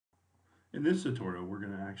In this tutorial, we're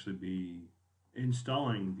going to actually be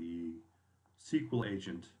installing the SQL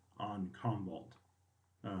agent on CommVault.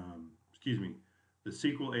 Excuse me, the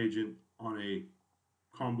SQL agent on a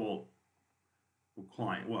CommVault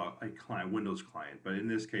client, well, a client, Windows client, but in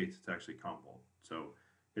this case, it's actually CommVault. So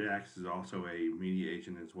it acts as also a media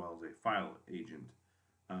agent as well as a file agent.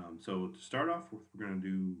 So to start off with, we're going to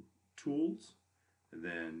do tools, and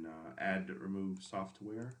then add remove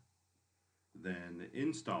software, then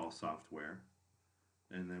install software,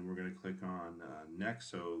 and then we're going to click on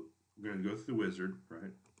next. So we're going to go through the wizard,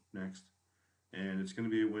 right? Next, and it's going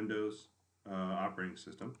to be a Windows operating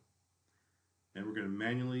system, and we're going to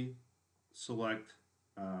manually select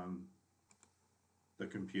um, the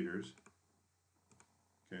computers.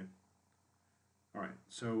 Okay. All right.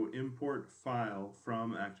 So import file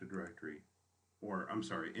from Active Directory, or I'm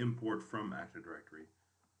sorry, import from Active Directory.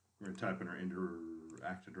 We're going to type in our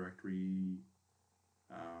Active Directory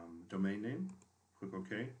domain name. Click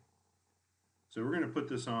OK. So we're going to put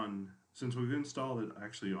this on, since we've installed it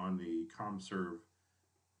actually on the CommServe,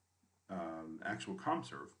 actual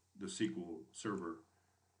CommServe, the SQL server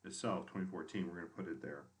itself, 2014, we're going to put it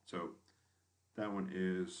there. So that one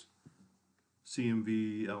is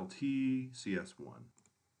CMVLT CS1.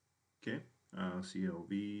 Okay,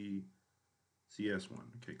 CLV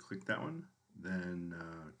CS1. Okay, click that one. Then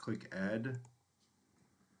click Add.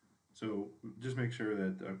 So just make sure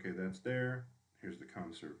that, okay, that's there. Here's the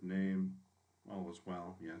CommServe name. All is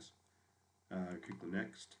well, yes. Click the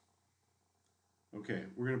next. Okay,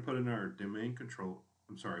 we're going to put in our domain control,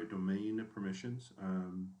 I'm sorry, domain permissions,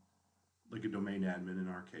 like a domain admin in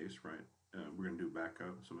our case, right? We're going to do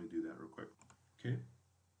backup, so let me do that real quick. Okay,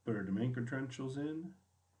 put our domain credentials in,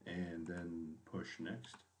 and then push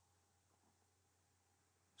next.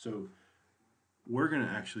 So we're going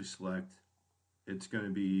to actually select, it's going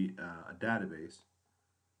to be a database,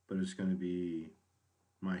 but it's going to be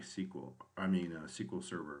MySQL, SQL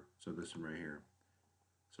Server, so this one right here.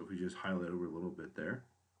 So if we just highlight over a little bit there,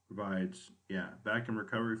 provides, backend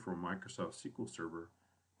recovery for Microsoft SQL Server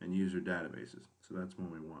and user databases. So that's one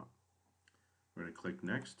we want. We're going to click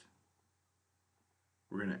Next.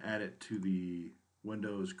 We're going to add it to the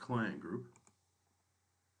Windows client group.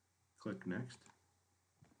 Click Next.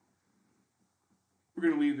 We're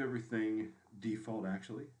going to leave everything default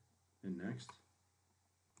actually, and Next.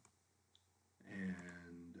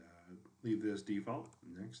 And leave this default,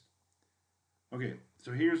 Next. Okay,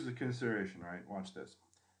 so here's the consideration, right? Watch this.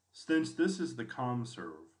 Since this is the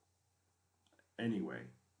CommServe anyway,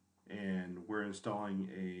 and we're installing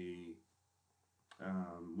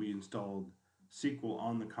we installed SQL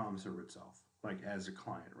on the CommServe itself, like as a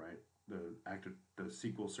client, right? The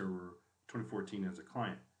SQL Server 2014 as a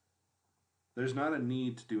client. There's not a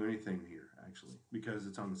need to do anything here actually because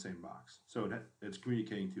it's on the same box, so it's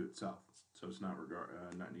communicating to itself, so it's not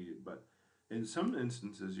not needed. But in some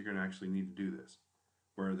instances, you're going to actually need to do this,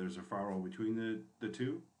 where there's a firewall between the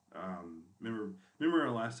two. Remember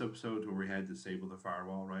our last episode where we had to disable the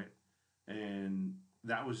firewall, right? And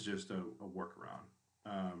that was just a workaround,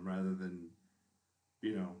 rather than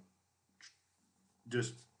you know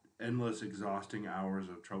just endless, exhausting hours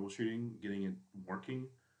of troubleshooting, getting it working.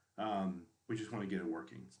 We just want to get it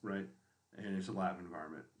working, right? And it's a lab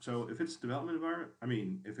environment. So if it's a development environment,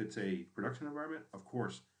 if it's a production environment, of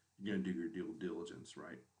course, you're going to do your due diligence,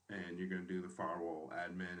 right? And you're going to do the firewall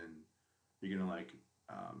admin, and you're going to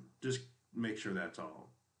just make sure that's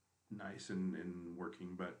all nice and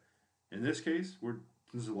working. But in this case,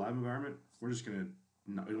 this is a lab environment. We're just going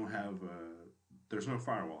to, we don't have, there's no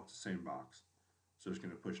firewall. It's the same box. So it's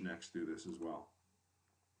going to push next through this as well.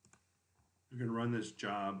 We're going to run this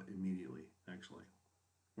job immediately, actually.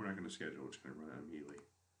 We're not going to schedule, we're just going to run it immediately.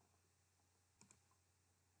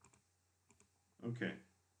 Okay.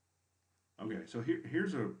 Okay, so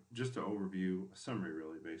here's just an overview, a summary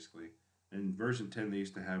really, basically. In version 10, they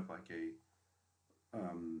used to have like a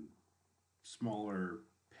smaller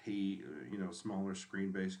smaller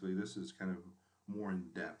screen basically. This is kind of more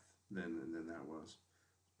in depth than that was.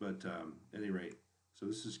 But at any rate, so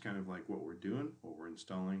this is kind of like what we're doing, what we're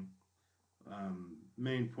installing.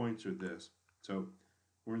 Main points are this. So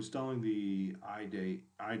we're installing the IDA,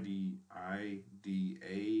 I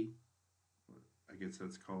guess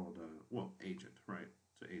that's called, agent, right?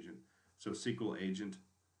 So agent. So SQL agent,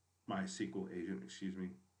 MySQL agent, excuse me.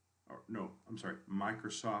 Or no, I'm sorry,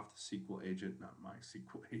 Microsoft SQL agent, not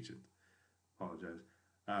MySQL agent. Apologize.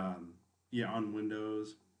 On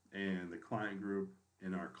Windows, and the client group,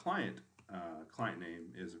 and our client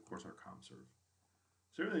name is, of course, our CommServe.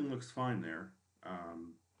 So everything looks fine there.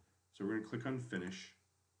 So we're going to click on Finish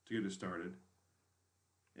to get it started.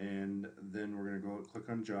 And then we're going to go click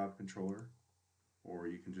on Job Controller, or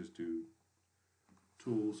you can just do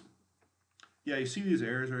Tools. Yeah, you see these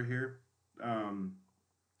errors right here. Um,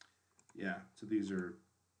 yeah, so these are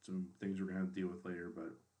some things we're going to have to deal with later,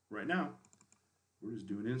 but right now we're just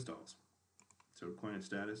doing installs. So client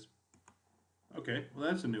status. Okay, well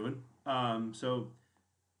that's a new one. So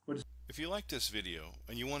what is If you like this video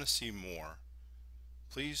and you want to see more,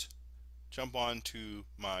 please jump on to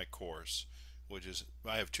my course, which is,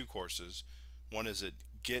 I have two courses. One is at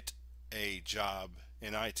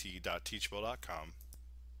getajobinit.teachable.com,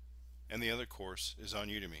 and the other course is on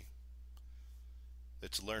Udemy.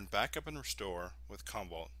 It's Learn Backup and Restore with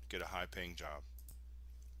CommVault, get a high paying job.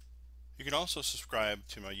 You can also subscribe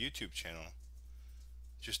to my YouTube channel.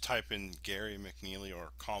 Just type in Gary McNeely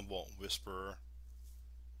or CommVault Whisperer.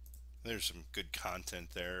 There's some good content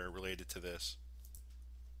there related to this.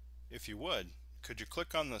 If you would, could you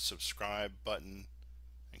click on the subscribe button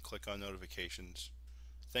and click on notifications?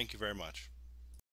 Thank you very much.